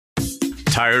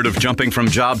Tired of jumping from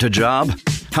job to job?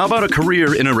 How about a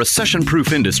career in a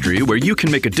recession-proof industry where you can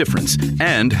make a difference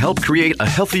and help create a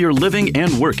healthier living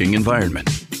and working environment?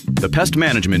 The pest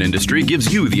management industry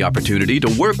gives you the opportunity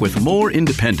to work with more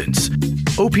independence.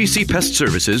 OPC Pest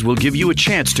Services will give you a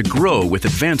chance to grow with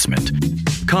advancement.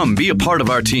 Come be a part of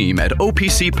our team at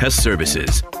OPC Pest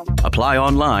Services. Apply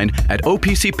online at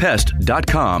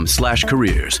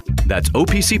opcpest.com/careers. That's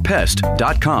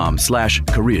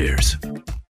opcpest.com/careers.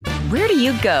 Where do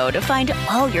you go to find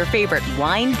all your favorite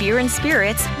wine, beer, and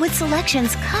spirits with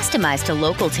selections customized to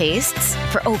local tastes?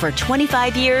 For over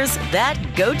 25 years, that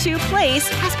go-to place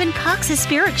has been Cox's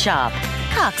Spirit Shop.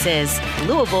 Cox's,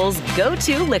 Louisville's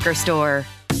go-to liquor store.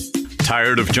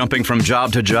 Tired of jumping from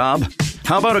job to job?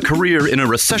 How about a career in a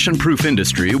recession-proof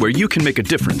industry where you can make a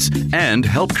difference and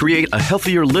help create a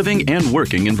healthier living and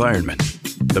working environment?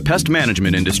 The pest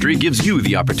management industry gives you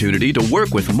the opportunity to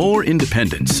work with more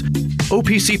independence.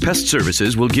 OPC Pest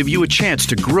Services will give you a chance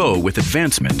to grow with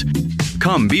advancement.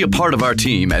 Come be a part of our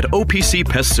team at OPC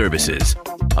Pest Services.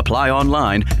 Apply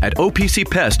online at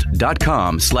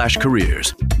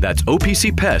opcpest.com/careers. That's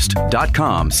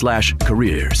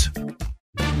opcpest.com/careers.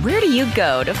 Where do you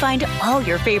go to find all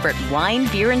your favorite wine,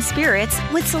 beer, and spirits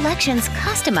with selections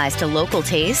customized to local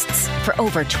tastes? For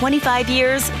over 25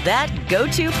 years, that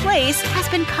go-to place has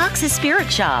been Cox's Spirit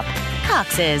Shop.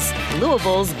 Cox's,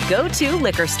 Louisville's go-to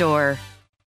liquor store.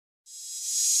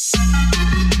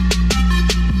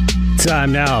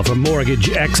 Time now for Mortgage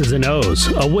X's and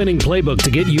O's, a winning playbook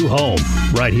to get you home,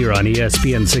 right here on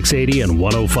ESPN 680 and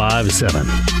 105.7.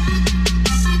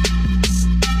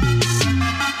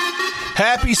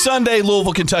 Happy Sunday,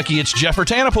 Louisville, Kentucky. It's Jeff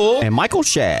Tanapool. And Michael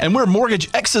Shad. And we're Mortgage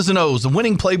X's and O's, the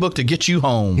winning playbook to get you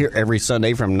home. Here every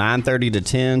Sunday from 9:30 to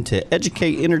 10 to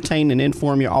educate, entertain, and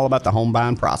inform you all about the home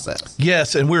buying process.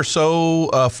 Yes, and we're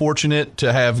so fortunate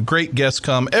to have great guests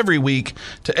come every week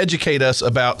to educate us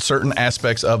about certain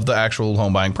aspects of the actual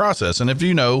home buying process. And if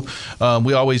you know,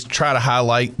 we always try to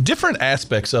highlight different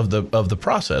aspects of the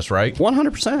process, right?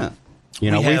 100%. You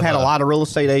know, we've had a lot of real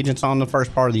estate agents on the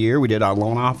first part of the year. We did our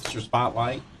loan officer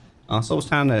spotlight. So it's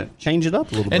time to change it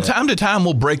up a little bit. And time to time,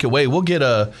 we'll break away. We'll get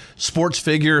a sports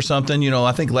figure or something. You know,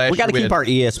 I think last year we got to keep our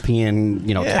ESPN,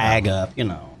 tag up,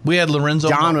 We had Lorenzo.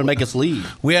 John would make us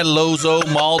leave. We had Lorenzo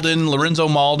Malden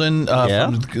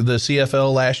from the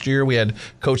CFL last year. We had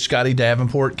Coach Scotty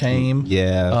Davenport came.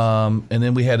 Yeah. And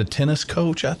then we had a tennis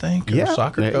coach, I think, or a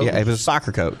soccer coach. Yeah, it was a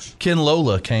soccer coach. Ken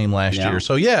Lola came last year.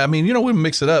 So, we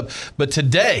mix it up. But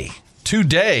today,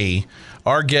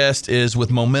 our guest is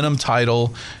with Momentum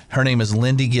Title. Her name is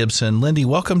Lindy Gibson. Lindy,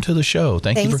 welcome to the show.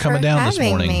 Thanks you for coming down this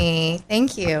morning. Me.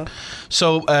 Thank you.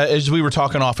 So, as we were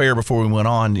talking off air before we went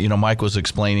on, Mike was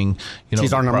explaining,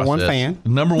 she's our number one fan.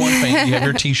 Number one fan. You have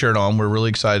your T-shirt on. We're really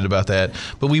excited about that.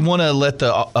 But we want to let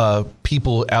the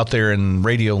people out there in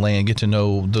radio land get to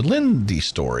know the Lindy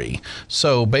story.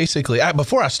 So, basically,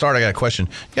 before I start, I got a question.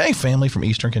 You got any family from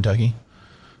Eastern Kentucky?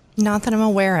 Not that I'm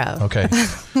aware of. Okay.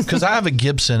 Because I have a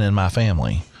Gibson in my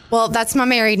family. Well, that's my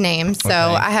married name, so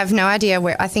I have no idea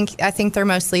where. I think they're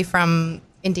mostly from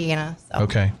Indiana. So.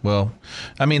 Okay. Well,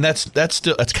 I mean that's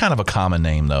kind of a common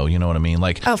name though. You know what I mean?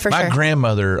 Like my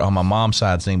grandmother on my mom's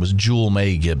side's name was Jewel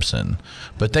Mae Gibson,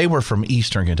 but they were from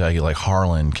Eastern Kentucky, like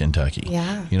Harlan, Kentucky.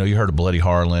 Yeah. You heard of Bloody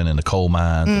Harlan and the coal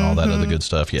mines and all that other good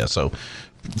stuff. Yeah. So.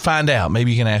 Find out. Maybe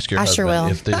you can ask your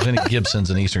husband if there's any Gibsons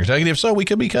in Eastern Kentucky. If so, we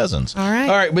could be cousins. All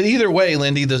right. But either way,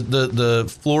 Lindy,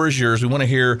 the floor is yours. We want to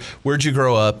hear, where'd you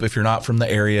grow up? If you're not from the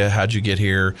area, how'd you get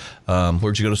here?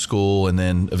 Where'd you go to school? And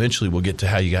then eventually we'll get to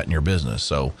how you got in your business.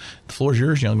 So the floor is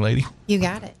yours, young lady. You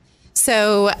got it.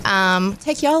 So,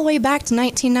 take you all the way back to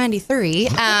 1993.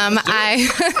 I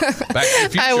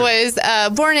was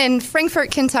born in Frankfort,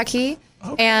 Kentucky.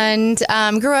 Okay. And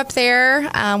grew up there,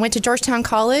 went to Georgetown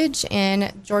College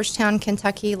in Georgetown,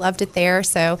 Kentucky, loved it there.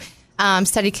 So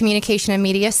studied communication and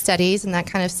media studies, and that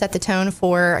kind of set the tone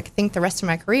for, I think, the rest of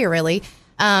my career, really.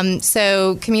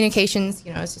 So communications,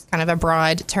 is just kind of a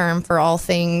broad term for all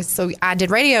things. So I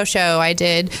did radio show, I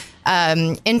did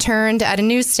interned at a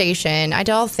news station, I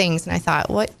did all things. And I thought,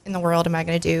 what in the world am I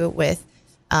going to do with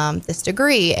this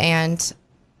degree? And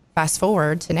fast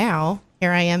forward to now, here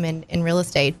I am in real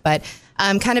estate. But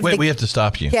Wait, we have to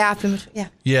stop you. Yeah.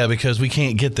 Yeah, because we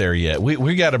can't get there yet.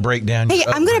 We got to break down. Hey,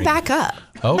 I'm going to back up.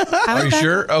 Oh, are you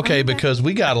sure? Okay, because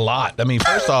we got a lot. I mean,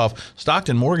 first off,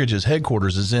 Stockton Mortgage's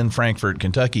headquarters is in Frankfort,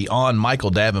 Kentucky on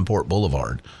Michael Davenport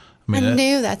Boulevard. I I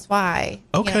knew that's why.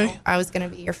 Okay. I was going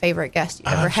to be your favorite guest you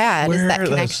ever had. Is that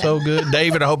connection? That's so good.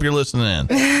 David, I hope you're listening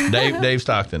in. Dave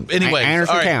Stockton. Anyway,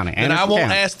 Anderson County. And I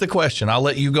won't ask the question. I'll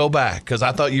let you go back because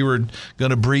I thought you were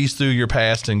going to breeze through your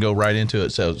past and go right into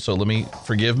it. So let me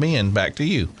forgive me and back to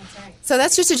you. So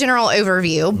that's just a general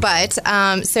overview. But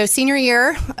so senior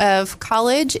year of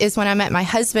college is when I met my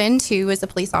husband, who was a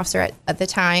police officer at the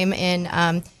time in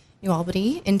New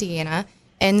Albany, Indiana.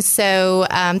 And so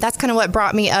that's kind of what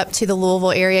brought me up to the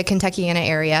Louisville area, Kentuckiana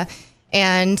area.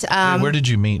 And where did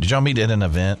you meet? Did y'all meet at an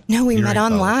event? No, we met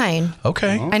online.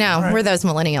 Okay. I know. Right. We're those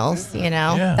millennials,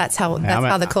 Yeah. That's how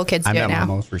the cool kids do it now. I met my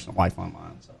most recent wife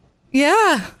online. So.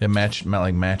 Yeah. Match.com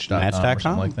or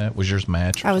something like that. Was yours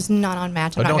Match? I was not on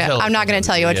Match. I'm not going to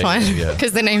tell you which one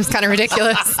because the name's kind of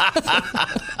ridiculous. All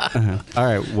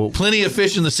right. Well,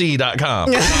 plentyofishinthesea.com.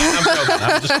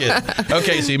 I'm just kidding.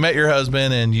 Okay, so you met your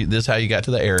husband and this is how you got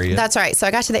to the area. That's right. So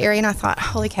I got to the area and I thought,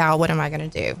 holy cow, what am I going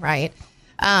to do? Right.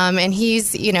 And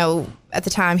he's, at the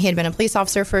time he had been a police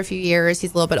officer for a few years.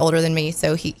 He's a little bit older than me.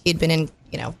 So he'd been in,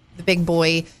 the big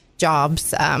boy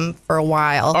jobs for a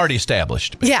while. Already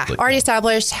established. Basically. Yeah, already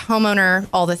established, homeowner,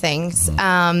 all the things.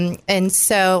 Mm-hmm. And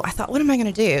so I thought, what am I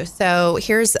going to do? So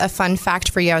here's a fun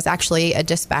fact for you. I was actually a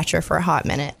dispatcher for a hot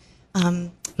minute.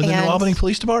 In the New Albany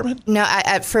Police Department? No,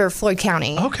 for Floyd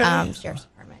County. Okay. Sheriff's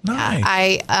Department.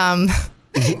 Nice. Yeah,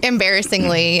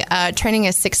 embarrassingly, training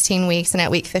is 16 weeks. And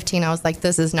at week 15, I was like,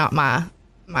 this is not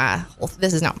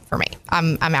this is not for me.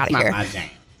 I'm out of here. My jam.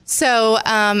 So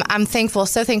I'm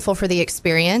so thankful for the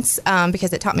experience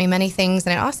because it taught me many things.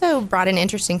 And it also brought an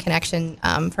interesting connection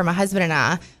for my husband and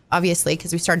I, obviously,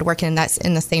 because we started working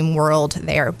in the same world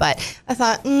there. But I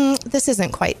thought, this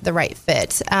isn't quite the right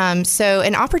fit. So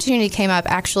an opportunity came up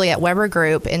actually at Weber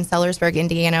Group in Sellersburg,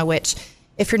 Indiana, which,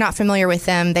 if you're not familiar with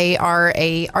them, they are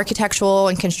a architectural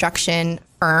and construction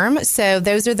firm. So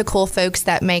those are the cool folks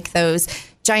that make those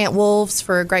giant wolves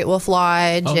for Great Wolf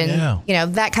Lodge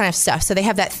that kind of stuff. So they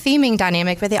have that theming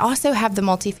dynamic, but they also have the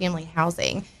multifamily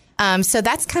housing. So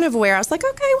that's kind of where I was like,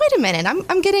 okay, wait a minute,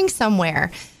 I'm getting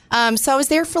somewhere. So I was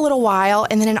there for a little while,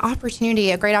 and then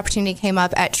a great opportunity came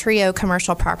up at Trio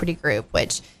Commercial Property Group,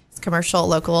 which is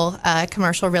local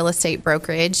commercial real estate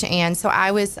brokerage. And so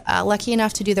I was lucky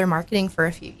enough to do their marketing for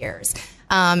a few years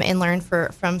and learn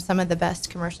from some of the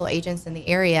best commercial agents in the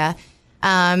area.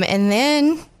 And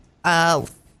then a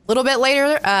little bit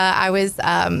later, I was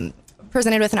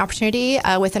presented with an opportunity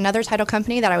with another title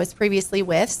company that I was previously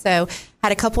with. So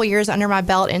had a couple years under my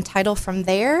belt in title from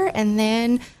there. And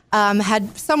then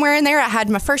had somewhere in there, I had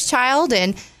my first child.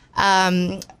 And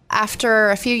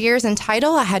after a few years in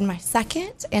title, I had my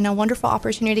second, and a wonderful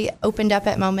opportunity opened up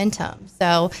at Momentum.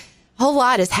 So a whole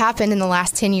lot has happened in the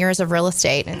last 10 years of real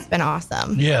estate, and it's been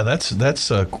awesome. Yeah, that's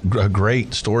a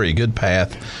great story, a good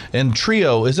path. And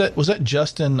Trio, was that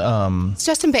Justin? It's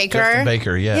Justin Baker. Justin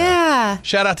Baker, yeah. Yeah.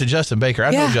 Shout out to Justin Baker.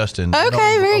 I know Justin.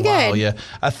 Okay, very good. Yeah,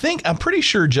 I'm pretty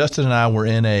sure Justin and I were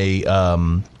in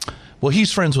a. Well,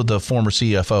 he's friends with the former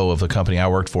CFO of the company I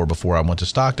worked for before I went to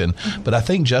Stockton. Mm-hmm. But I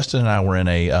think Justin and I were in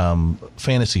a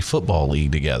fantasy football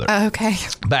league together. Okay.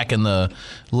 Back in the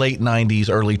late 90s,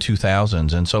 early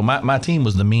 2000s. And so my team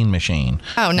was the Mean Machine.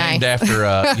 Oh, nice. Named after,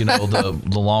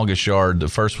 the longest yard. The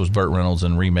first was Burt Reynolds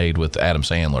and remade with Adam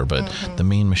Sandler. But the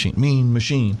Mean Machine. Mean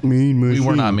Machine. We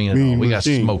were not mean at all. We got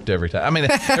smoked every time. I mean,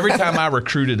 every time I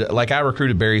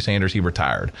recruited Barry Sanders, he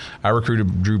retired. I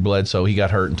recruited Drew Bledsoe. He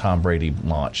got hurt, and Tom Brady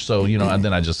launched. So, and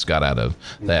then I just got out of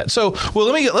that. So,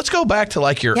 well, let's go back to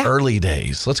like your early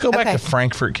days. Let's go back to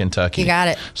Frankfort, Kentucky. You got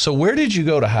it. So where did you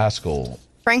go to high school?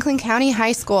 Franklin County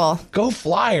High School. Go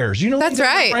Flyers. You know that's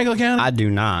right. Franklin County? I do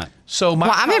not. So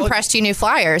I'm impressed you knew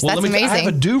Flyers. That's amazing. I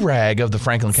have a do-rag of the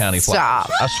Franklin County Flyers. Stop.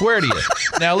 I swear to you.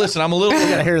 Now, listen, I'm a little... You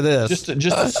got to hear this.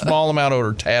 Just a small amount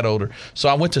older, tad older. So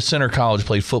I went to Center College,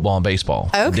 played football and baseball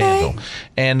in Danville.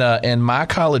 And my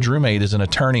college roommate is an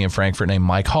attorney in Frankfort named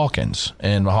Mike Hawkins.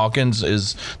 And Hawkins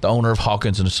is the owner of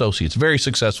Hawkins & Associates. Very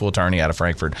successful attorney out of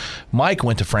Frankfort. Mike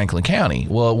went to Franklin County.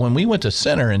 Well, when we went to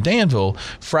Center in Danville,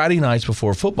 Friday nights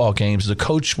before football games, the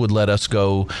coach would let us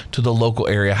go to the local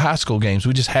area high school games.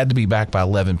 We just had to be back by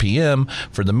 11 p.m.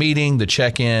 for the meeting, the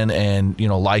check-in, and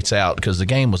lights out because the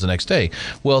game was the next day.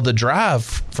 Well, the drive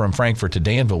from Frankfort to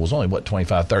Danville was only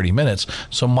 25-30 minutes.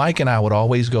 So Mike and I would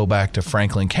always go back to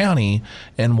Franklin County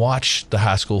and watch the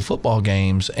high school football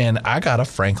games. And I got a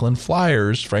Franklin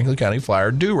County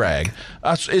Flyer do-rag.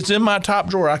 It's in my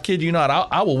top drawer. I kid you not.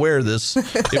 I will wear this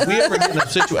if we ever get in a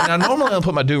situation. Now, normally I don't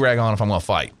put my do-rag on if I'm going to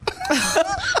fight.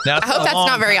 Now, I hope that's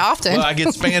not very often. Well, I get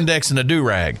spandex and a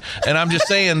do-rag. And I'm just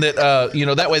saying that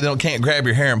that that way they can't grab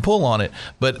your hair and pull on it.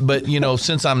 But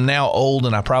since I'm now old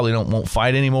and I probably won't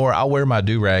fight anymore, I'll wear my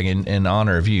do-rag in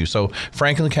honor of you. So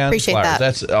Franklin County Flyers,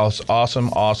 that's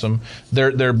awesome.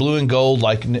 They're blue and gold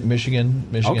like Michigan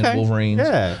Wolverines.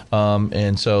 Yeah.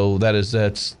 And so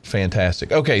that's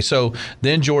fantastic. Okay, so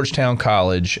then Georgetown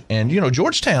College, and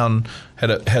Georgetown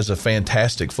has a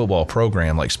fantastic football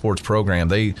program, like sports program.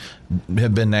 They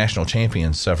have been national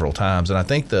champions several times, and I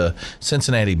think the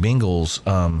Cincinnati Bengals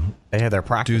they have their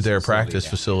practice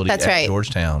facility That's at right.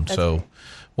 Georgetown. That's so. right.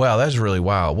 Wow, that's really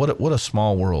wild. What a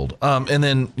small world. And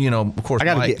then of course, I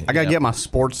gotta get my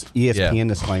sports ESPN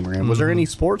disclaimer in. Was there any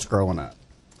sports growing up?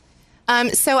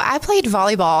 So I played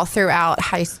volleyball throughout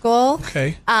high school.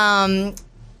 Okay. I'm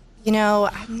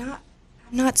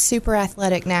not super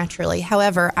athletic naturally.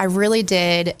 However, I really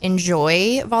did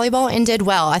enjoy volleyball and did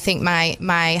well. I think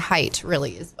my height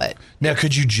really is what. Now,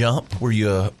 could you jump? Were you?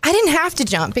 I didn't have to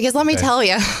jump because let me tell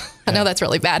you, I know that's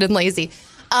really bad and lazy.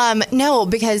 No,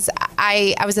 because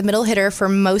I was a middle hitter for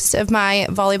most of my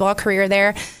volleyball career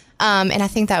there. And I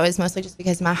think that was mostly just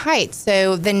because of my height.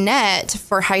 So the net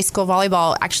for high school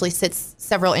volleyball actually sits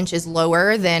several inches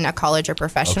lower than a college or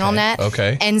professional net.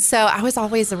 Okay. And so I was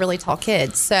always a really tall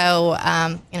kid. So,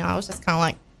 I was just kind of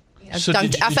like, I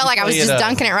felt like I was just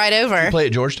dunking it right over. Did you play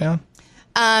at Georgetown?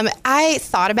 I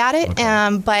thought about it,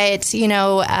 but,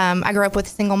 I grew up with a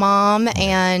single mom,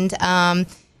 and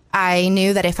I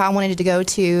knew that if I wanted to go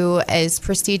to as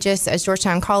prestigious as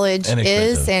Georgetown College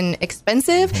is and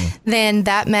expensive, then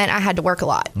that meant I had to work a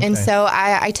lot. Okay. And so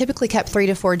I typically kept 3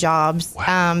 to 4 jobs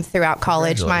throughout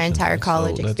college, my entire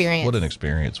college experience. What an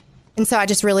experience. And so I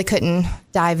just really couldn't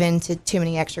dive into too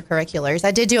many extracurriculars.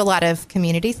 I did do a lot of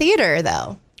community theater,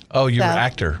 though. Oh, you're an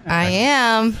actor. I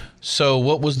am. So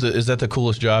what was is that the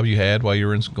coolest job you had while you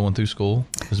were going through school?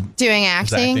 Doing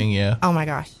acting? Yeah. Oh, my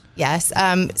gosh. Yes.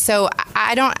 So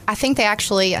I think they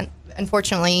actually,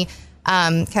 unfortunately,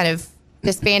 kind of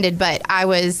disbanded, but I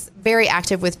was very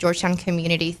active with Georgetown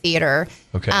Community Theater.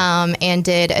 Okay. And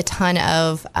did a ton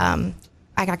of, I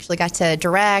actually got to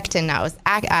direct, and I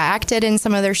acted in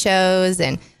some of their shows,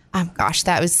 and gosh,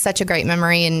 that was such a great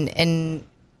memory, and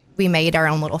we made our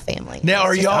own little family. Now,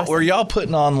 were y'all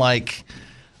putting on like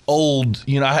old,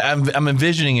 I'm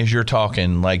envisioning as you're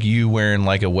talking, like you wearing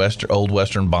like a old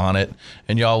Western bonnet,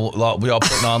 and we all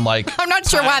putting on like I'm not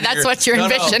sure why that's what you're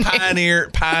envisioning.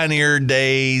 Pioneer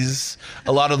days,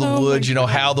 a lot of the woods,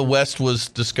 how the West was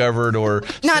discovered, or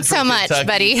not so much, Kentucky.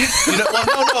 buddy. No,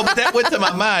 but that went to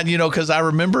my mind, because I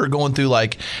remember going through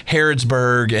like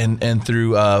Harrodsburg and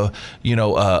through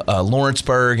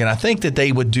Lawrenceburg, and I think that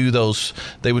they would do those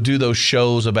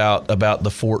shows about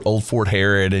the old Fort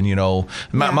Herod, and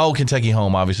my old Kentucky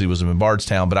home obviously was in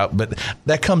Bardstown, but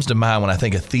that comes to mind when I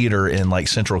think of theater in like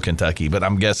central Kentucky, but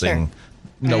I'm guessing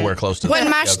nowhere close to that. Wasn't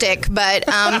my shtick, but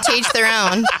to each their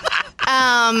own.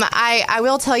 I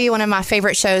will tell you one of my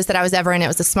favorite shows that I was ever in. It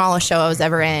was the smallest show I was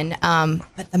ever in,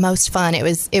 but the most fun. It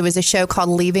was a show called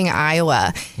Leaving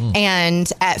Iowa,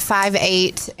 and at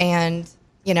 5'8" and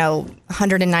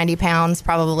 190 pounds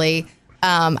probably,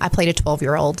 I played a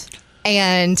 12-year-old.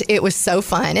 And it was so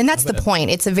fun. And that's the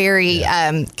point. It's a very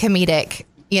comedic,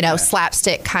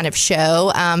 slapstick kind of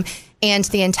show. And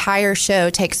the entire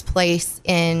show takes place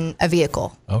in a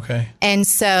vehicle. Okay. And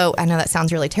so I know that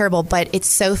sounds really terrible, but it's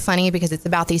so funny because it's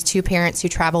about these 2 parents who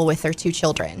travel with their 2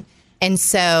 children. And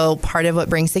so part of what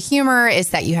brings the humor is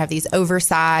that you have these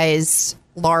oversized,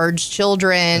 large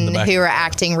children who are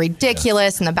acting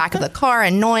ridiculous in the back of the car,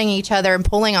 annoying each other and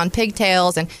pulling on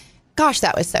pigtails. And gosh,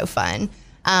 that was so fun.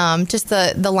 Just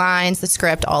the lines, the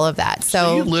script, all of that.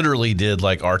 So you literally did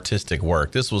like artistic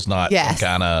work. This was not some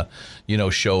kind of,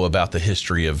 show about the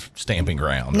history of Stamping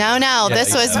Ground. No,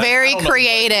 this was very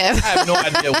creative. I have no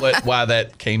idea why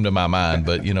that came to my mind,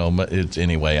 but it's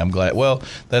anyway, I'm glad. Well,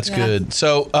 that's good.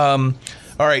 So, all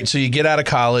right. So you get out of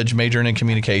college, majoring in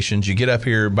communications. You get up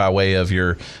here by way of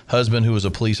your husband, who was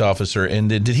a police officer. And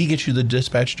did he get you the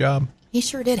dispatch job? He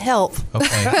sure did help.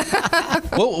 Okay.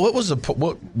 What was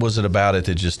it about it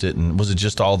that just didn't? Was it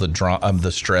just all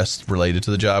the stress related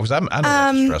to the job? Because I know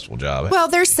that's a stressful job. Well,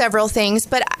 there's several things,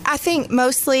 but I think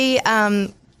mostly I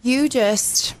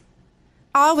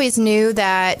always knew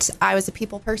that I was a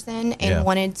people person and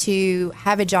wanted to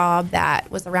have a job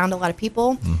that was around a lot of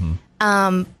people.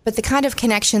 Mm-hmm. But the kind of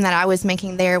connection that I was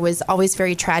making there was always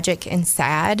very tragic and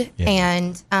sad,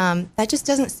 and that just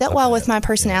doesn't sit well with my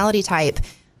personality type.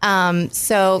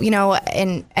 So,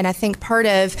 and I think part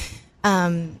of,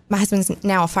 my husband's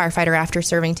now a firefighter after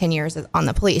serving 10 years on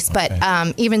the police, but,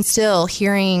 even still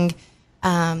hearing,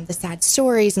 the sad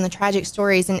stories and the tragic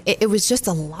stories. And it was just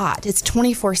a lot. It's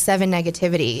 24/7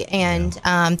 negativity and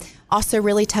also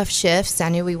really tough shifts. I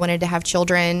knew we wanted to have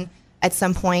children at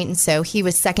some point. And so he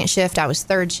was second shift. I was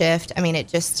third shift. I mean,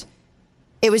 it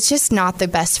was just not the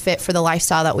best fit for the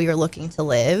lifestyle that we were looking to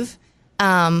live.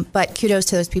 But kudos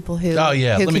to those people who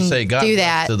let me say, God do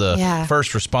that. To the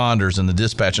first responders and the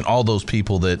dispatch and all those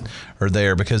people that are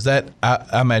there, because that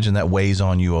I imagine that weighs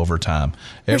on you over time.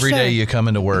 Every day you come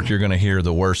into work, you're going to hear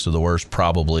the worst of the worst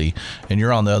probably, and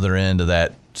you're on the other end of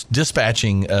that,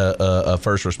 dispatching a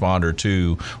first responder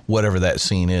to whatever that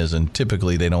scene is. And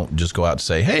typically they don't just go out to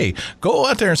say, hey, go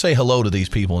out there and say hello to these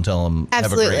people and tell them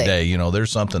have a great day. You know,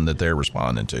 there's something that they're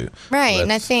responding to. Right. So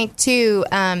and I think too,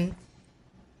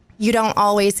 you don't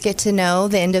always get to know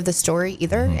the end of the story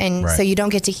either. And so you don't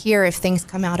get to hear if things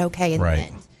come out okay in the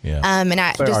end. Yeah. And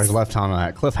I was left on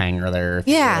a cliffhanger there. If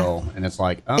you will, and it's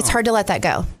like, it's hard to let that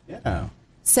go. Yeah.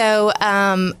 So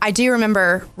I do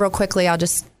remember real quickly, I'll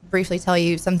just briefly tell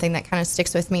you something that kind of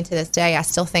sticks with me to this day. I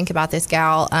still think about this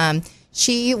gal.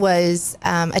 She was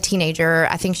a teenager.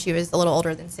 I think she was a little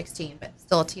older than 16, but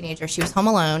still a teenager. She was home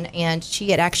alone, and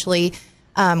she had actually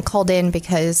called in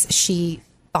because she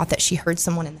thought that she heard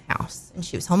someone in the house, and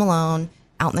she was home alone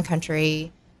out in the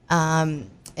country in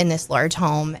this large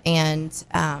home. And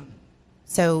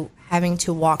so having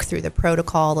to walk through the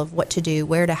protocol of what to do,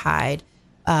 where to hide,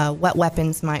 what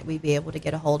weapons might we be able to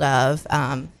get a hold of,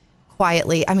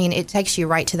 quietly. I mean, it takes you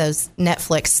right to those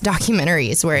Netflix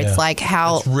documentaries where it's like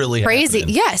how it's really crazy.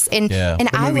 Happening. Yes. And the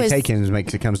I movie was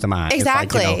Taken comes to mind.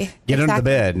 Exactly. It's like, get under the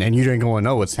bed and you didn't go and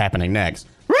know what's happening next.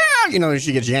 You know,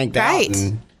 she gets yanked out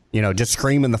and, just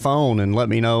scream in the phone and let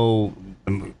me know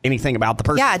anything about the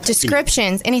person. Yeah,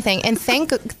 descriptions, anything. And thank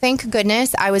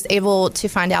goodness I was able to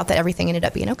find out that everything ended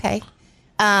up being okay.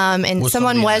 And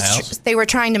someone they were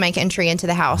trying to make entry into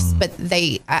the house, but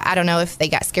I don't know if they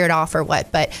got scared off or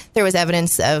what, but there was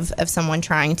evidence of someone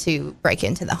trying to break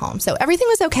into the home. So everything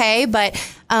was okay, but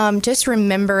just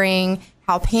remembering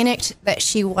how panicked that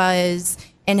she was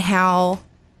and how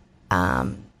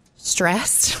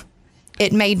stressed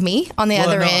it made me on the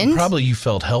other end. Probably you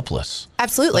felt helpless.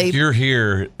 Absolutely. Like you're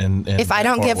here and if I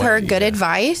don't give her good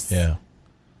advice,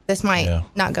 this might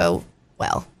not go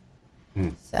well.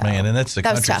 So, man, and that's the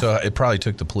country, so it probably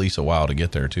took the police a while to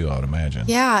get there too, I would imagine.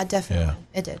 Yeah, definitely.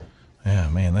 It did. Yeah,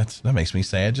 man, that makes me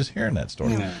sad just hearing that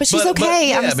story. Yeah. But she's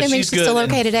okay. I'm assuming she's still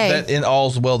okay today. And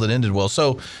all's well that ended well.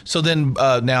 So then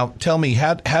now tell me,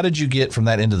 how did you get from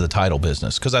that into the title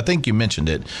business? Because I think you mentioned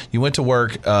it. You went to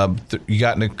work. You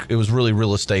got it was really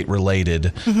real estate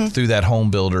related through that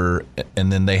home builder,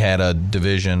 and then they had a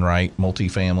division, right,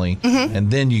 multifamily,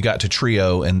 and then you got to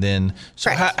Trio, and then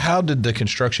how did the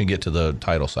construction get to the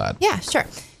title side? Yeah, sure.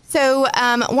 So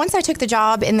once I took the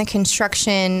job in the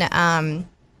construction.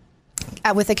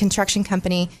 With a construction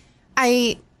company,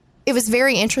 it was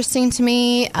very interesting to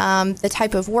me, the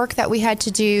type of work that we had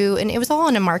to do, and it was all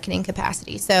in a marketing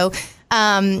capacity. So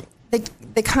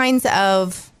the kinds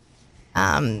of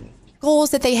goals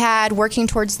that they had, working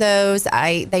towards those,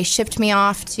 they shipped me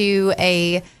off to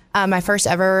my first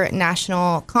ever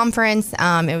national conference.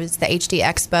 It was the HD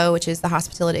Expo, which is the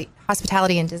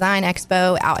Hospitality and Design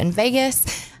Expo out in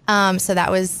Vegas. So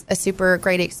that was a super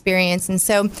great experience. And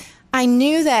so I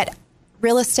knew that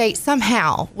real estate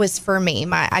somehow was for me.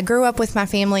 I grew up with my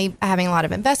family having a lot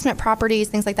of investment properties,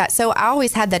 things like that. So I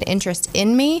always had that interest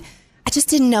in me. I just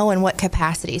didn't know in what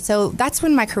capacity. So that's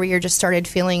when my career just started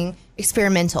feeling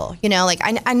experimental. Like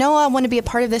I know I want to be a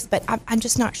part of this, but I'm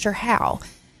just not sure how.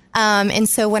 And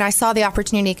so when I saw the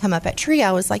opportunity come up at Trio,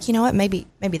 I was like, you know what, maybe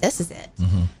this is it.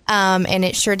 And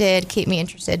it sure did keep me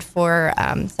interested for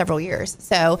several years.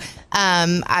 So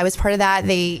I was part of that.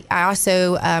 I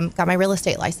also got my real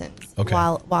estate license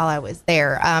while I was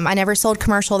there. I never sold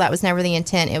commercial. That was never the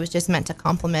intent. It was just meant to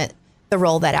complement the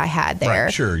role that I had there.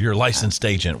 Right, sure. You're a licensed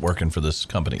agent working for this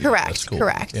company. Correct. That's cool.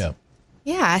 Correct. Yeah.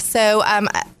 Yeah. So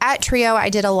at Trio, I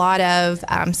did a lot of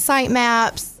site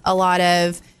maps, a lot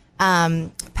of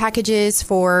packages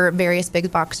for various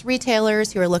big box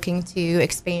retailers who are looking to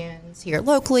expand here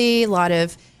locally, a lot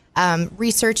of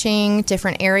researching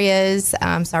different areas.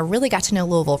 So I really got to know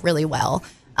Louisville really well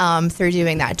through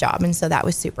doing that job. And so that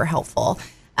was super helpful.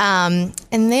 And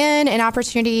then an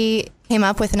opportunity came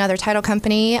up with another title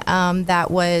company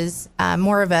that was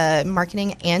more of a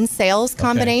marketing and sales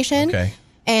combination. Okay.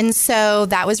 And so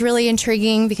that was really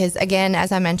intriguing because, again,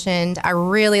 as I mentioned, I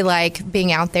really like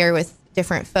being out there with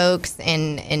different folks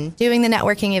and doing the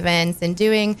networking events and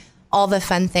doing all the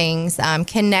fun things,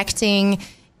 connecting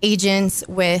agents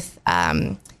with,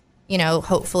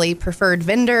 hopefully preferred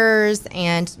vendors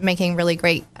and making really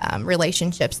great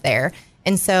relationships there.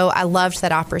 And so I loved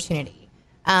that opportunity.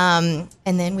 And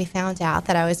then we found out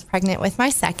that I was pregnant with my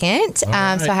second. So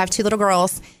I have 2 little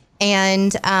girls.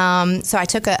 And so I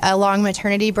took a long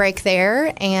maternity break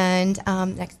there. And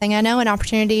next thing I know, an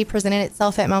opportunity presented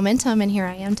itself at Momentum, and here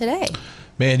I am today.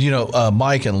 Man,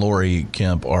 Mike and Lori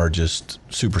Kemp are just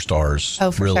superstars.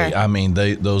 Oh, for really. sure. I mean,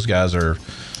 those guys are,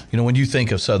 when you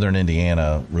think of Southern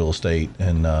Indiana real estate,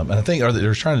 and I think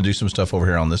they're trying to do some stuff over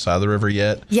here on this side of the river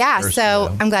yet? Yeah,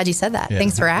 I'm glad you said that. Yeah.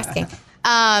 Thanks for asking.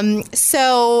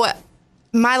 So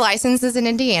my license is in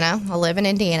Indiana. I live in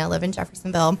Indiana, I live in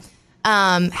Jeffersonville.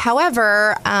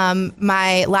 However,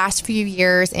 my last few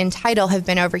years in title have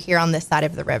been over here on this side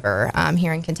of the river,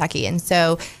 here in Kentucky. And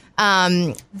so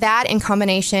that in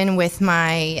combination with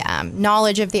my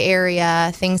knowledge of the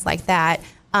area, things like that,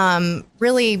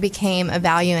 really became a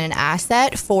value and an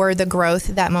asset for the growth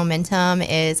that Momentum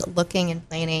is looking and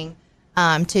planning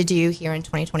to do here in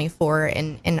 2024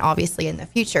 and obviously in the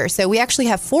future. So we actually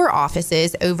have 4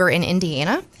 offices over in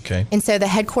Indiana. Okay. And so the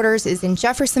headquarters is in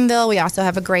Jeffersonville. We also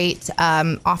have a great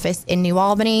office in New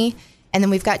Albany. And then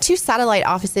we've got 2 satellite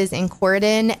offices in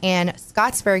Corydon and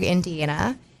Scottsburg,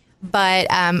 Indiana. But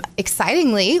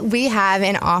excitingly, we have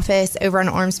an office over on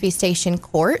Ormsby Station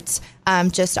Court,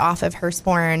 just off of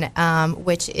Hurstbourne,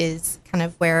 which is kind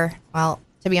of where, well,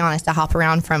 to be honest, I hop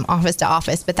around from office to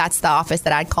office, but that's the office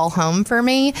that I'd call home for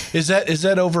me. Is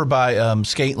that over by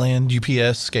Skateland,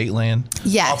 UPS Skateland?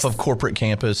 Yes. Off of corporate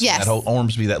campus? Yes. That whole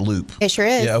Ormsby, that loop? It sure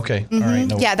is. Yeah, okay. Mm-hmm. All right.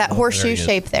 No, yeah, that horseshoe there it is.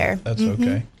 shape there. That's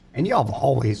okay. And y'all have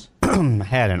always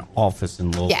had an office in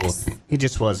Louisville. Yes. It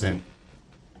just wasn't,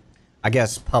 I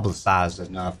guess, publicized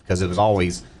enough because it was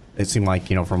always, it seemed like,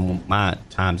 from my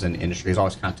times in the industry, it's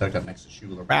always kind of tucked up next to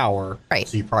Schuler Bauer. Right.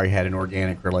 So you probably had an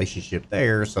organic relationship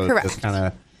there. So Correct. it's just kind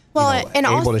of, and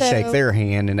able also, to shake their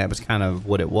hand, and that was kind of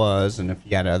what it was. And if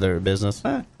you got other business,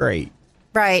 great.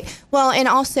 Right. Well, and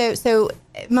also, so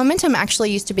Momentum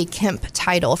actually used to be Kemp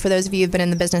Title. For those of you who've been in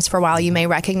the business for a while, you may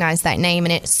recognize that name.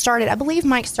 And it started, I believe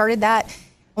Mike started that,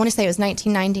 I want to say it was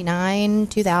 1999,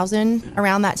 2000,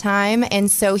 around that time. And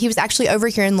so he was actually over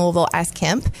here in Louisville as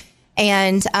Kemp.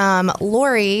 And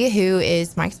Lori, who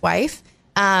is Mike's wife,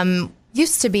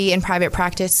 used to be in private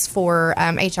practice for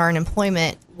HR and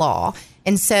employment law.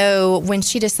 And so when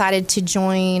she decided to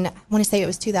join, I want to say it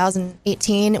was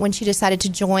 2018, when she decided to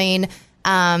join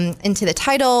into the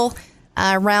title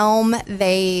realm,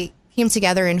 they came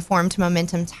together and formed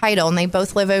Momentum Title. And they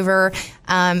both live over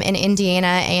in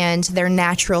Indiana, and their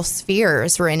natural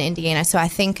spheres were in Indiana. So I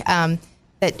think that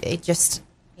it just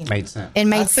made sense. It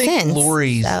made sense.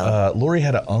 Lori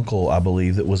had an uncle, I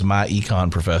believe, that was my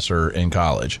econ professor in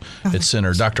college at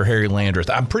Center, Dr. Harry Landreth.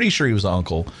 I'm pretty sure he was an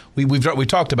uncle. We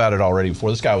talked about it already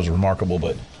before. This guy was remarkable,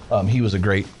 but he was a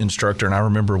great instructor. And I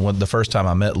remember the first time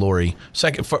I met Lori,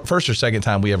 first or second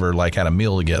time we ever had a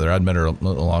meal together. I'd met her a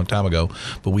long time ago,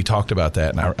 but we talked about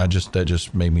that, and that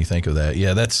just made me think of that.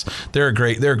 Yeah, they're a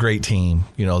great team.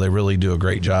 They really do a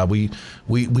great job. We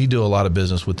do a lot of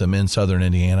business with them in Southern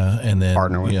Indiana, and then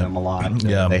partner with them a lot.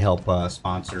 Yeah, they help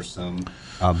sponsor some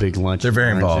big lunch. They're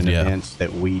very involved. And events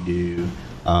that we do,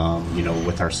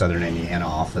 with our Southern Indiana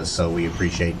office. So we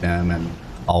appreciate them and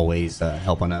always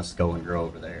helping us go and grow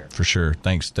over there. For sure.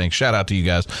 Thanks. Shout out to you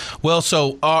guys. Well,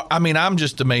 so I'm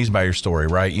just amazed by your story,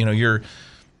 right? You're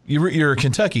a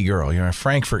Kentucky girl. You're in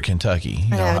Frankfort, Kentucky.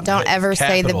 Don't ever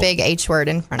say the capital. big H word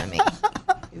in front of me.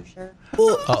 You sure?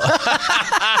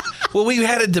 Well, we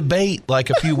had a debate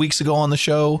a few weeks ago on the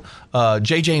show.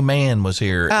 JJ Mann was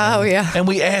here. Oh, yeah. And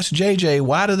we asked JJ,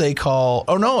 why do they call,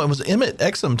 it was Emmett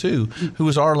Exum too, who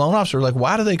was our loan officer.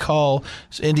 Why do they call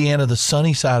Indiana the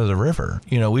sunny side of the river?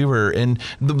 We were, and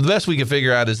the best we could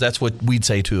figure out is that's what we'd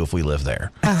say too if we lived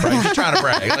there. Right? Just trying to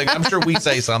brag. I'm sure we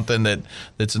say something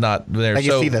that's not there.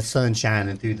 You see the sun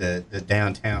shining through the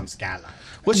downtown skyline.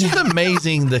 Well, it's just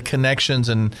amazing the connections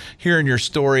and hearing your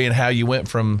story and how you went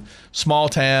from small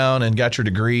town and got your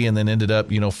degree and then ended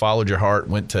up, followed your heart,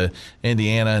 went to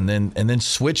Indiana and then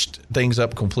switched things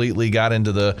up completely, got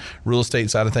into the real estate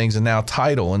side of things and now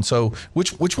title. And so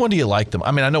which one do you like them?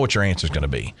 I mean, I know what your answer is going to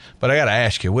be, but I got to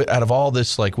ask you, out of all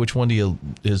this, which one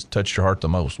has touched your heart the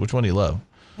most? Which one do you love?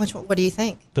 What do you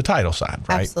think? The title side,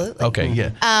 right? Absolutely. Okay,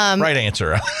 yeah. Right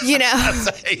answer.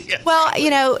 Well,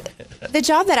 the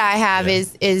job that I have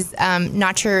is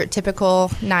not your typical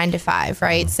 9 to 5,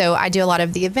 right? So I do a lot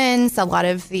of the events, a lot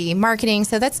of the marketing.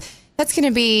 So that's going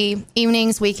to be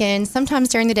evenings, weekends, sometimes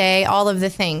during the day, all of the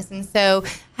things. And so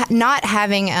not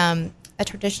having a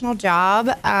traditional job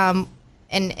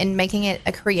and making it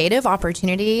a creative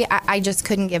opportunity, I just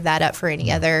couldn't give that up for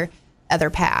any other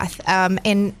path.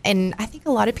 And I think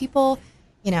a lot of people,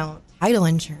 title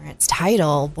insurance,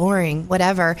 title, boring,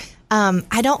 whatever.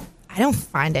 I don't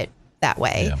find it that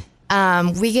way.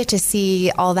 Yeah. We get to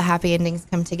see all the happy endings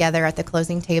come together at the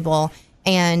closing table,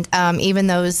 and even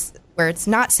those where it's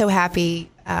not so happy,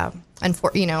 or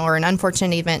an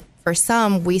unfortunate event for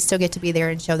some, we still get to be there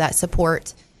and show that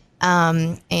support,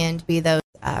 and be those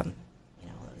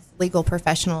legal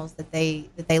professionals that they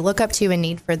look up to and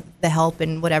need for the help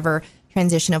in whatever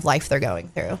transition of life they're going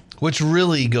through. Which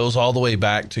really goes all the way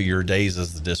back to your days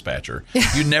as the dispatcher.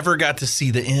 You never got to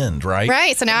see the end, right?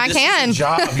 Right. So now I can. This is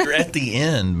your job. You're at the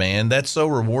end, man. That's so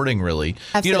rewarding, really.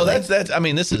 Absolutely. That's. I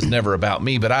mean, this is never about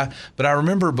me, but I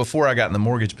remember before I got in the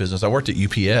mortgage business, I worked at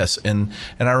UPS, and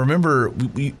I remember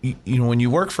when you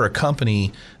work for a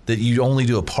company that you only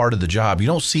do a part of the job, you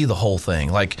don't see the whole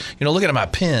thing. Like, looking at my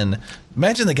pen,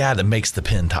 imagine the guy that makes the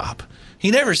pen top. He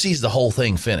never sees the whole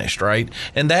thing finished, right?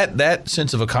 And that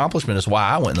sense of accomplishment is why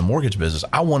I went in the mortgage business.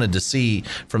 I wanted to see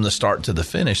from the start to the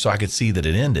finish so I could see that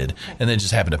it ended. And it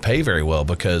just happened to pay very well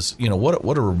because,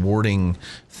 what a rewarding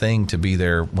thing to be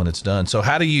there when it's done. So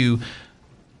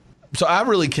so I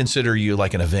really consider you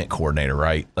like an event coordinator,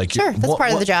 right? Like sure, that's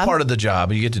part of the job. Part of the job,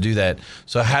 and you get to do that.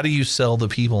 So how do you sell the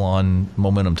people on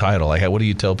Momentum Title? Like, what do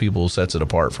you tell people sets it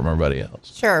apart from everybody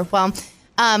else? Sure. Well,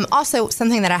 also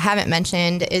something that I haven't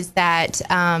mentioned is that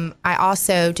I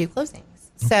also do closings.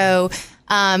 So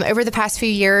over the past few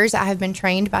years, I have been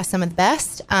trained by some of the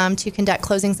best to conduct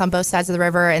closings on both sides of the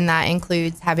river, and that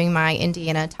includes having my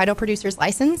Indiana title producer's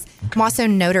license. Okay. I'm also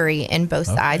notary in both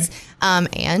sides.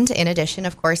 And in addition,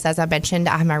 of course, as I mentioned,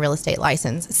 I have my real estate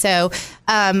license. So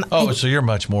so you're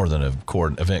much more than an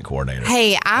event coordinator.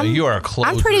 Hey, you are a closer.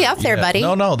 I'm pretty up there, buddy.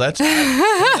 No, that's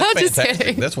fantastic. Just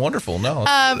kidding. That's wonderful. No.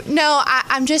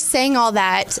 I'm just saying all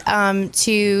that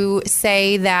to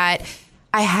say that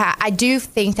I do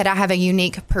think that I have a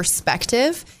unique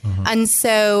perspective. Mm-hmm. And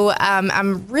so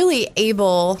I'm really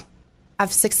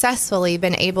I've successfully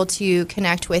been able to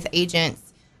connect with agents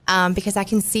because I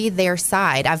can see their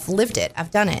side. I've lived it.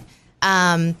 I've done it.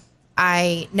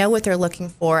 I know what they're looking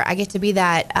for. I get to be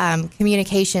that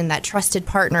communication, that trusted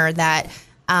partner that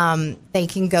they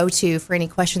can go to for any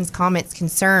questions, comments,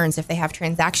 concerns, if they have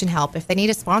transaction help, if they need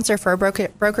a sponsor for a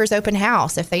broker's open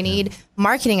house, if they need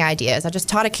marketing ideas. I just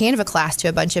taught a Canva class to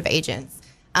a bunch of agents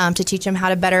to teach them how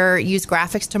to better use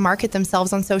graphics to market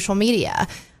themselves on social media.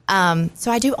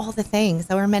 So I do all the things.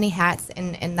 I wear many hats,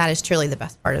 and that is truly the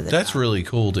best part of the That's job. really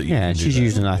cool that you and she's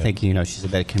using, I think, she's a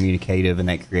bit communicative and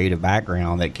that creative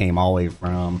background that came all the way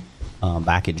from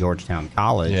back at Georgetown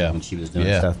College when she was doing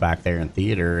stuff back there in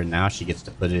theater, and now she gets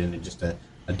to put it in just a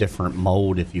different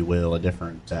mold, if you will, a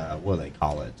different, what do they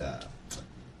call it,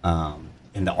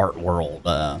 in the art world.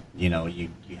 You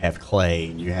have clay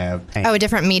and you have paint. Oh, a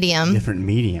different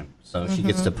medium. So she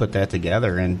gets to put that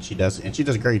together, and she does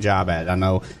a great job at it. I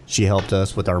know she helped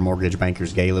us with our Mortgage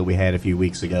Bankers Gala we had a few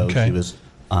weeks ago. Okay. She was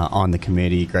on the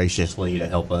committee graciously to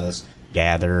help us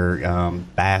gather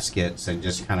baskets and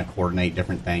just kind of coordinate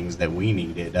different things that we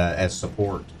needed as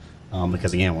support.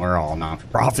 Because again, we're all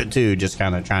non-for-profit too, just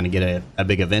kind of trying to get a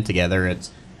big event together.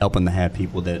 It's helping to have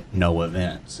people that know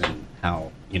events and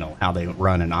how they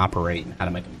run and operate and how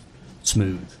to make them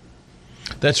smooth.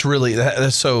 That's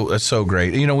so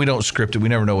great. We don't script it. We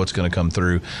never know what's going to come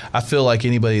through. I feel like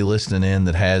anybody listening in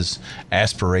that has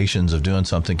aspirations of doing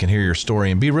something can hear your story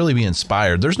and really be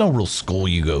inspired. There's no real school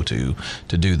you go to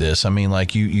do this. I mean,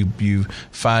 like you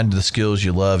find the skills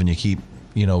you love and you keep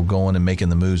going and making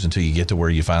the moves until you get to where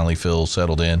you finally feel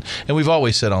settled in. And we've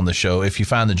always said on the show, if you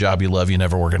find the job you love, you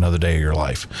never work another day of your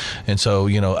life. And so,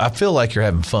 I feel like you're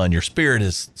having fun. Your spirit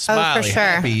is smiling,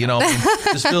 happy.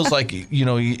 This feels like,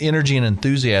 energy and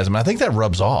enthusiasm. I think that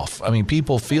rubs off. I mean,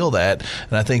 people feel that.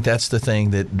 And I think that's the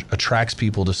thing that attracts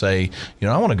people to say,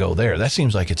 I want to go there. That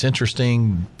seems like it's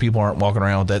interesting. People aren't walking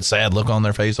around with that sad look on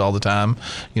their face all the time.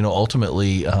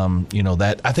 Ultimately,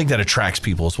 that I think that attracts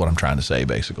people is what I'm trying to say,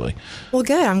 basically. Well,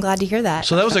 good. I'm glad to hear that.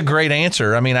 So that was a great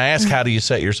answer. I mean, I asked, how do you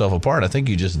set yourself apart? I think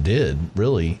you just did,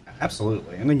 really.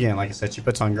 Absolutely. And again, like I said, she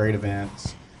puts on great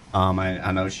events.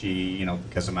 I know she,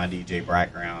 because of my DJ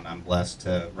background, I'm blessed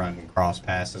to run cross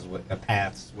paths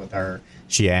with her.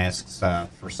 She asks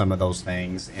for some of those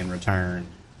things in return.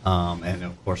 And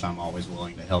of course, I'm always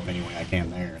willing to help any way I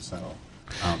can there. So.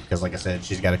 Because like I said,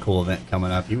 she's got a cool event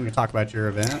coming up. You want to talk about your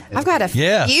event? I've got a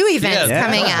few events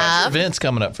coming up. Events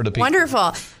coming up for the people.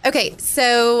 Wonderful. Okay,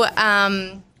 so,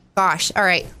 all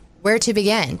right. Where to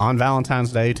begin? On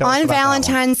Valentine's Day. On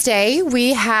Valentine's Day,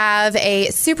 we have a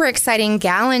super exciting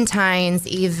Galentine's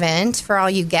event for all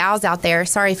you gals out there.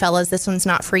 Sorry, fellas, this one's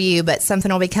not for you, but something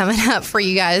will be coming up for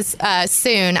you guys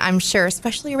soon, I'm sure,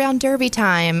 especially around Derby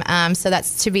time. So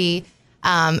that's to be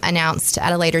announced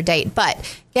at a later date. But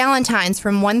Galentine's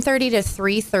from 1:30 to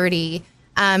 3:30.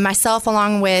 Myself,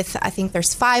 along with, I think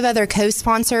there's 5 other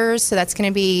co-sponsors. So that's going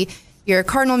to be your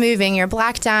Cardinal Moving, your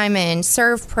Black Diamond,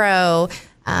 Serve Pro,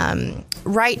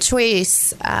 Right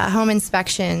Choice Home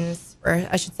Inspections, or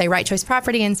I should say Right Choice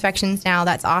Property Inspections now.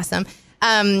 That's awesome.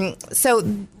 So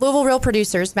Louisville Real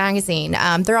Producers Magazine,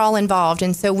 they're all involved.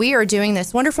 And so we are doing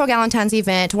this wonderful Galentine's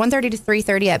event, 1:30 to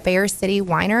 3:30 at Bear City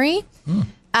Winery.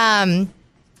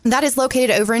 That is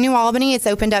located over in New Albany. It's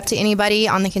opened up to anybody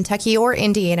on the Kentucky or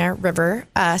Indiana River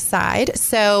side.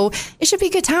 So it should be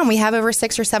a good time. We have over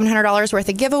 $600 or $700 worth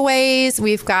of giveaways.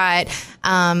 We've got,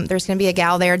 there's going to be a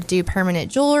gal there to do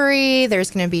permanent jewelry. There's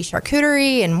going to be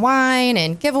charcuterie and wine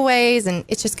and giveaways. And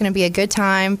it's just going to be a good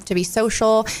time to be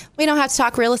social. We don't have to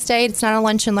talk real estate. It's not a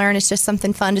lunch and learn. It's just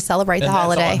something fun to celebrate the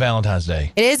holiday. That's on Valentine's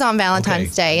Day. It is on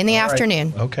Valentine's Day in the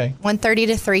afternoon. Okay. 1:30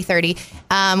 to 3:30.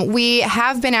 We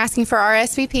have been asking for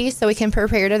RSVP so we can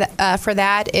prepare for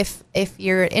that. If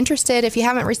you're interested, if you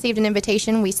haven't received an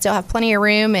invitation, we still have plenty of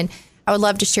room, and I would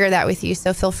love to share that with you.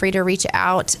 So feel free to reach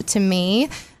out to me.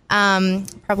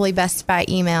 Probably best by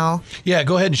email. Yeah,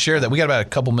 go ahead and share that. We got about a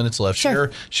couple minutes left.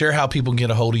 Sure. Share how people can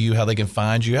get a hold of you, how they can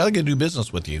find you, how they can do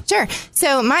business with you. Sure.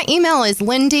 So my email is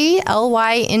Lindy,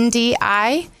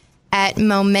 LYNDI, at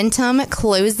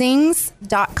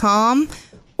momentumclosings.com.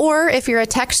 Or if you're a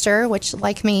texter, which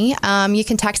like me, you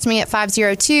can text me at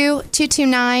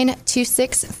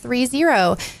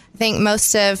 502-229-2630. I think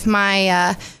most of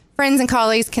my friends and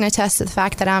colleagues can attest to the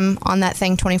fact that I'm on that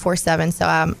thing 24/7. So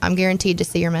I'm guaranteed to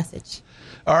see your message.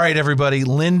 All right, everybody.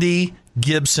 Lindy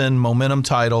Gibson, Momentum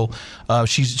Title.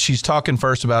 She's talking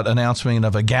first about announcement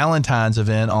of a Galentine's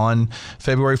event on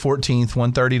February 14th,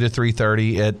 1:30 to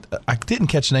 3:30 at, I didn't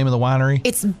catch the name of the winery.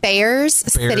 It's Bears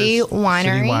City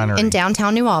Winery in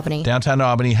downtown New Albany. Downtown New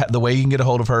Albany. The way you can get a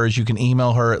hold of her is you can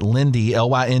email her at Lindy,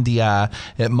 LYNDI, at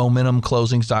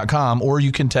momentumclosings.com, or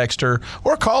you can text her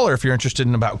or call her if you're interested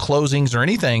in about closings or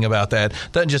anything about that.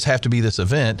 Doesn't just have to be this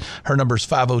event. Her number is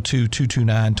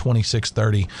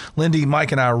 502-229-2630. Lindy,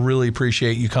 Mike and I really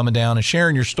appreciate you coming down and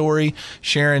sharing your story,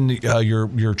 sharing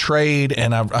your trade,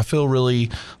 and I feel really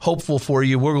hopeful for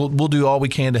you. We'll do all we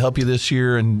can to help you this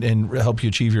year and help you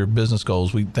achieve your business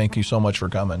goals. We thank you so much for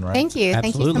coming. Right? Thank you.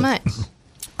 Absolutely. Thank you so much.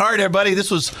 All right, everybody,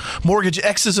 this was Mortgage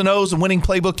X's and O's, and Winning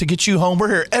Playbook to get you home. We're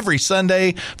here every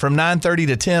Sunday from 9:30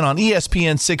 to 10 on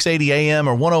ESPN 680 AM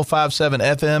or 105.7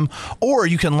 FM, or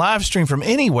you can live stream from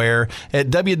anywhere at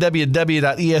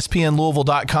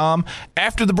www.espnlouisville.com.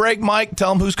 After the break, Mike, tell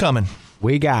them who's coming.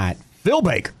 We got Phil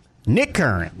Baker, Nick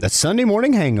Curran, the Sunday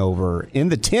Morning Hangover in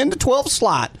the 10 to 12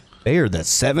 slot. They are the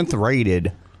 7th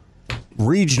rated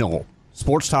regional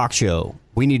sports talk show.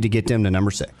 We need to get them to number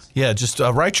 6. Yeah, just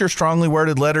write your strongly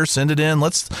worded letter, send it in.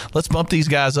 Let's bump these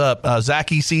guys up.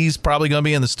 Zach EC's probably going to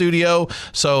be in the studio,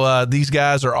 so these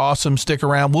guys are awesome. Stick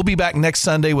around. We'll be back next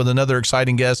Sunday with another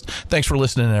exciting guest. Thanks for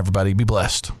listening, everybody. Be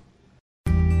blessed.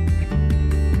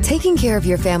 Taking care of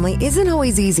your family isn't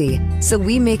always easy, so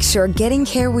we make sure getting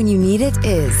care when you need it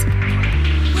is.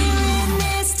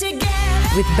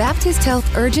 With Baptist Health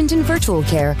Urgent and Virtual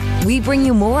Care, we bring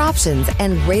you more options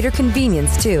and greater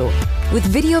convenience, too. With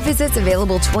video visits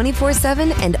available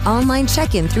 24/7 and online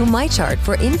check-in through MyChart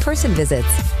for in-person visits.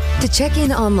 To check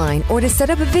in online or to set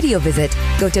up a video visit,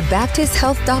 go to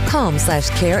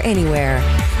baptisthealth.com/careanywhere.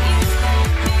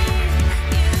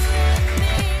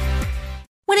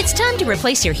 When it's time to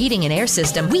replace your heating and air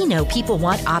system, we know people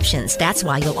want options. That's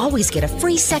why you'll always get a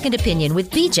free second opinion with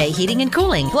BJ Heating and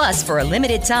Cooling. Plus, for a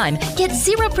limited time, get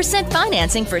 0%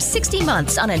 financing for 60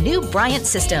 months on a new Bryant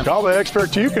system. Call the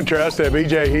experts you can trust at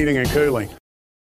BJ Heating and Cooling.